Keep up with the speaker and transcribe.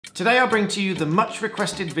Today I'll bring to you the much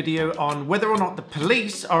requested video on whether or not the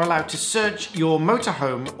police are allowed to search your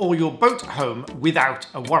motorhome or your boat home without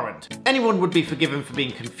a warrant. Anyone would be forgiven for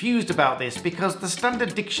being confused about this because the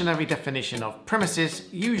standard dictionary definition of premises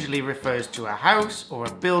usually refers to a house or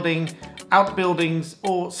a building, outbuildings,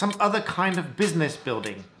 or some other kind of business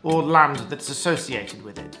building or land that's associated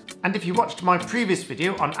with it. And if you watched my previous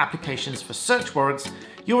video on applications for search warrants,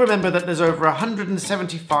 you'll remember that there's over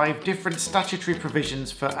 175 different statutory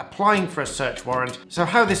provisions for applying for a search warrant, so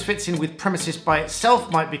how this fits in with premises by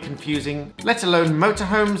itself might be confusing, let alone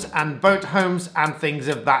motorhomes and boat homes and things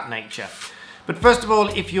of that nature. But first of all,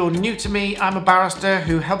 if you're new to me, I'm a barrister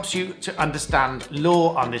who helps you to understand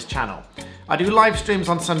law on this channel. I do live streams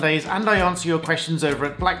on Sundays and I answer your questions over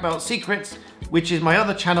at Black Belt Secrets, which is my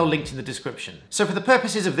other channel linked in the description. So for the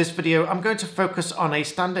purposes of this video, I'm going to focus on a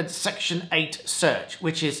standard Section 8 search,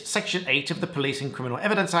 which is Section 8 of the Police and Criminal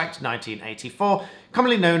Evidence Act 1984,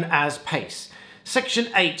 commonly known as PACE. Section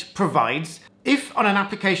 8 provides, if on an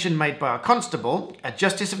application made by a constable, a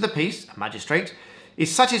justice of the peace, a magistrate,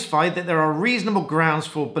 is satisfied that there are reasonable grounds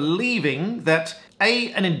for believing that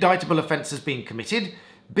A, an indictable offence has been committed,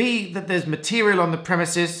 B, that there's material on the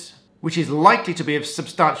premises which is likely to be of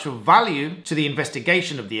substantial value to the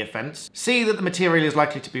investigation of the offence, C, that the material is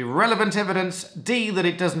likely to be relevant evidence, D, that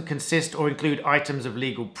it doesn't consist or include items of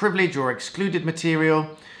legal privilege or excluded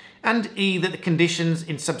material, and E, that the conditions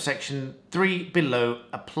in subsection 3 below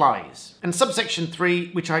applies. And subsection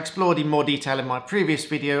 3, which I explored in more detail in my previous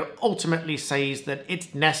video, ultimately says that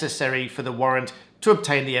it's necessary for the warrant to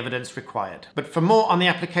obtain the evidence required. But for more on the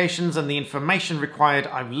applications and the information required,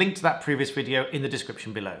 I've linked that previous video in the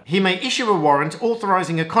description below. He may issue a warrant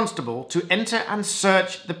authorising a constable to enter and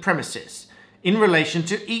search the premises in relation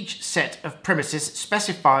to each set of premises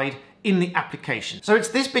specified in the application. So it's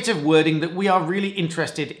this bit of wording that we are really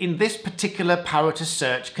interested in this particular power to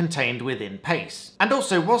search contained within PACE. And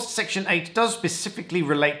also, whilst Section 8 does specifically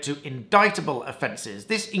relate to indictable offences,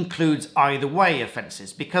 this includes either way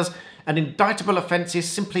offences, because an indictable offence is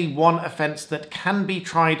simply one offence that can be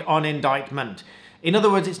tried on indictment. In other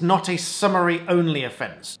words, it's not a summary-only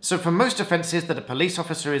offence. So for most offences that a police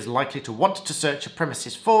officer is likely to want to search a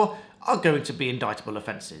premises for, are going to be indictable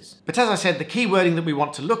offences. But as I said, the key wording that we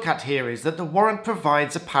want to look at here is that the warrant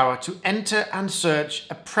provides a power to enter and search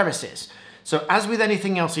a premises. So as with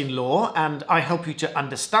anything else in law, and I help you to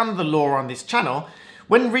understand the law on this channel,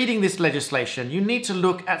 when reading this legislation, you need to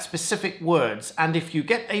look at specific words, and if you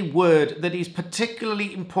get a word that is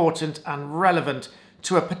particularly important and relevant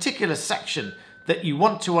to a particular section that you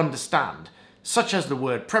want to understand, such as the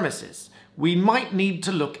word premises, we might need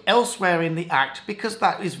to look elsewhere in the Act because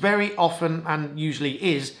that is very often, and usually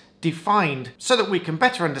is, defined so that we can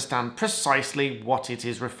better understand precisely what it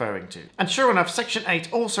is referring to. And sure enough, Section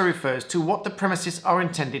 8 also refers to what the premises are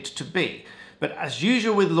intended to be. But as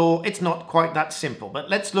usual with law, it's not quite that simple. But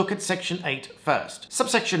let's look at Section 8 first.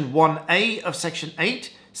 Subsection 1A of Section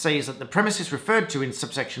 8 says that the premises referred to in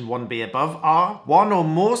subsection 1B above are one or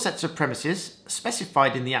more sets of premises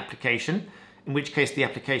specified in the application, in which case the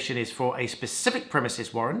application is for a specific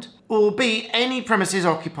premises warrant, or B, any premises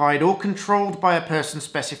occupied or controlled by a person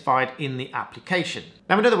specified in the application.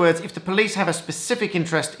 Now, in other words, if the police have a specific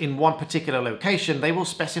interest in one particular location, they will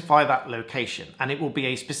specify that location, and it will be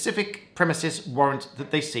a specific premises warrant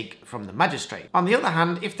that they seek from the magistrate. On the other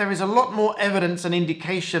hand, if there is a lot more evidence and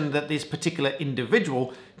indication that this particular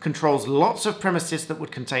individual controls lots of premises that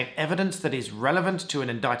would contain evidence that is relevant to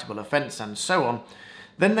an indictable offence and so on,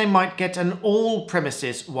 then they might get an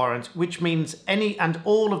all-premises warrant, which means any and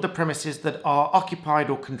all of the premises that are occupied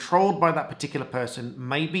or controlled by that particular person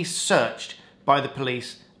may be searched by the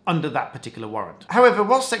police under that particular warrant. However,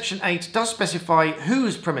 while Section 8 does specify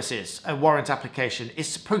whose premises a warrant application is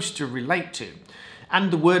supposed to relate to,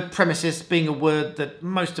 and the word premises being a word that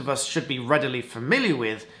most of us should be readily familiar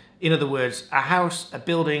with, in other words, a house, a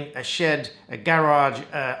building, a shed, a garage,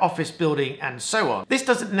 office building, and so on. This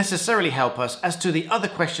doesn't necessarily help us as to the other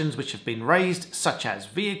questions which have been raised, such as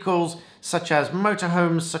vehicles, such as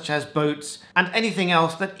motorhomes, such as boats, and anything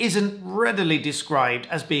else that isn't readily described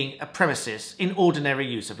as being a premises in ordinary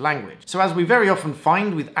use of language. So as we very often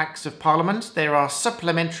find with Acts of Parliament, there are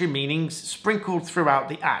supplementary meanings sprinkled throughout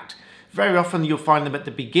the Act. Very often you'll find them at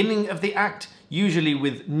the beginning of the Act, usually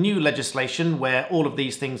with new legislation where all of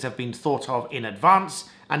these things have been thought of in advance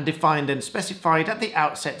and defined and specified at the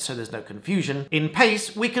outset so there's no confusion. In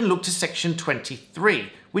PACE, we can look to Section 23,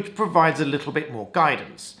 which provides a little bit more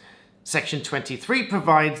guidance. Section 23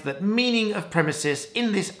 provides that meaning of premises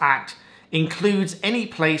in this Act includes any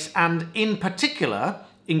place and, in particular,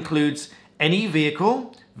 includes any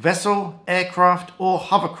vehicle, vessel, aircraft or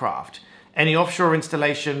hovercraft, any offshore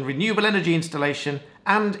installation, renewable energy installation,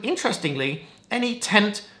 and interestingly, any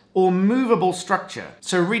tent or movable structure.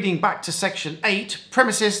 So reading back to section 8,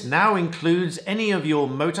 premises now includes any of your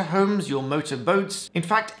motorhomes, your motorboats, in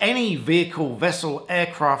fact any vehicle, vessel,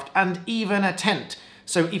 aircraft, and even a tent.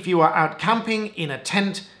 So if you are out camping in a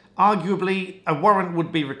tent, arguably a warrant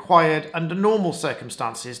would be required under normal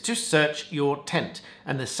circumstances to search your tent.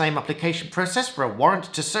 And the same application process for a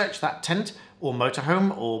warrant to search that tent or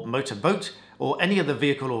motorhome or motorboat or any other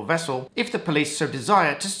vehicle or vessel if the police so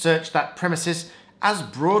desire to search that premises as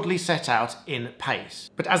broadly set out in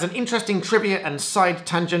PACE. But as an interesting trivia and side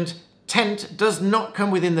tangent, tent does not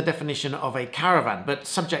come within the definition of a caravan, but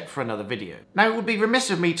subject for another video. Now, it would be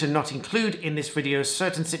remiss of me to not include in this video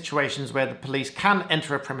certain situations where the police can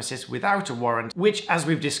enter a premises without a warrant, which, as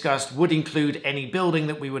we've discussed, would include any building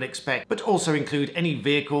that we would expect, but also include any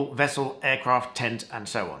vehicle, vessel, aircraft, tent, and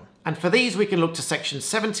so on. And for these, we can look to sections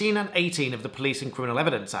 17 and 18 of the Police and Criminal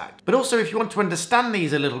Evidence Act. But also, if you want to understand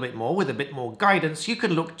these a little bit more, with a bit more guidance, you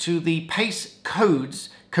can look to the PACE codes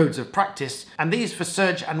of practice, and these for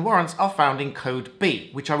search and warrants are found in Code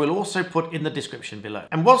B, which I will also put in the description below.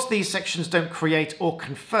 And whilst these sections don't create or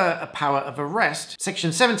confer a power of arrest,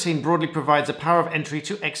 section 17 broadly provides a power of entry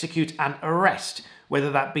to execute an arrest,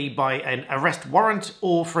 whether that be by an arrest warrant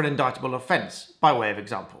or for an indictable offence, by way of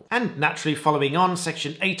example. And naturally following on,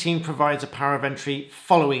 section 18 provides a power of entry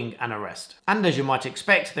following an arrest. And as you might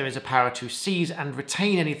expect, there is a power to seize and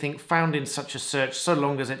retain anything found in such a search so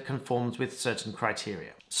long as it conforms with certain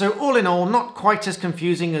criteria. So all in all, not quite as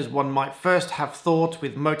confusing as one might first have thought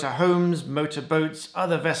with motorhomes, motorboats,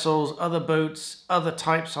 other vessels, other boats, other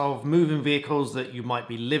types of moving vehicles that you might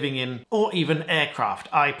be living in, or even aircraft.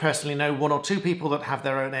 I personally know one or two people that have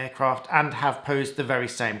their own aircraft and have posed the very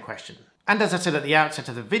same question. And as I said at the outset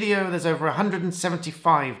of the video, there's over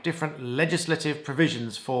 175 different legislative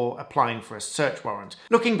provisions for applying for a search warrant.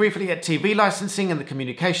 Looking briefly at TV licensing and the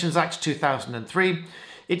Communications Act 2003,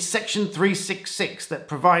 it's section 366 that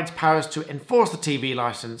provides powers to enforce the TV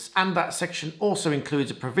licence, and that section also includes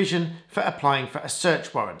a provision for applying for a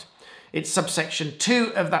search warrant. It's subsection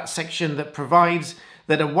 2 of that section that provides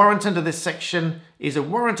that a warrant under this section is a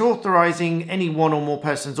warrant authorising any one or more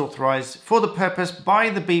persons authorised for the purpose by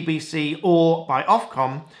the BBC or by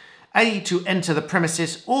Ofcom, A, to enter the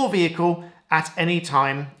premises or vehicle at any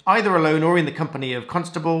time, either alone or in the company of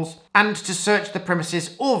constables, and to search the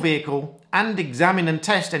premises or vehicle and examine and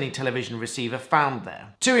test any television receiver found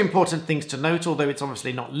there. Two important things to note, although it's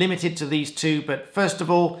obviously not limited to these two, but first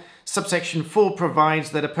of all, subsection 4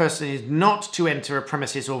 provides that a person is not to enter a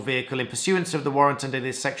premises or vehicle in pursuance of the warrant under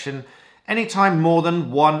this section any time more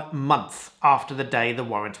than 1 month after the day the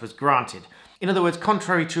warrant was granted. In other words,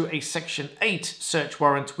 contrary to a section 8 search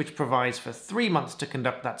warrant, which provides for 3 months to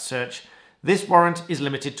conduct that search, this warrant is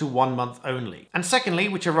limited to 1 month only. And secondly,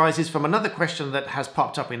 which arises from another question that has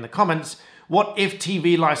popped up in the comments, what if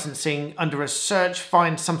TV licensing under a search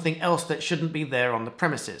finds something else that shouldn't be there on the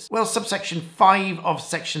premises? Well, subsection 5 of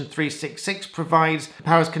section 366 provides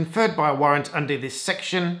powers conferred by a warrant under this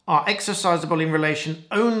section are exercisable in relation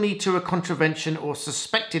only to a contravention or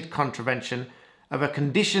suspected contravention of a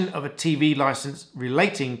condition of a TV license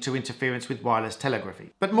relating to interference with wireless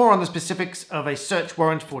telegraphy. But more on the specifics of a search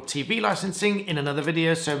warrant for TV licensing in another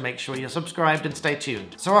video, so make sure you're subscribed and stay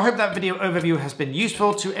tuned. So I hope that video overview has been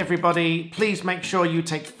useful to everybody. Please make sure you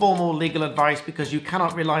take formal legal advice, because you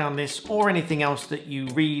cannot rely on this or anything else that you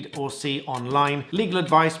read or see online. Legal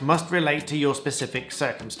advice must relate to your specific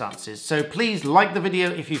circumstances. So please like the video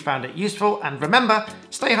if you found it useful, and remember,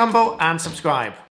 stay humble and subscribe.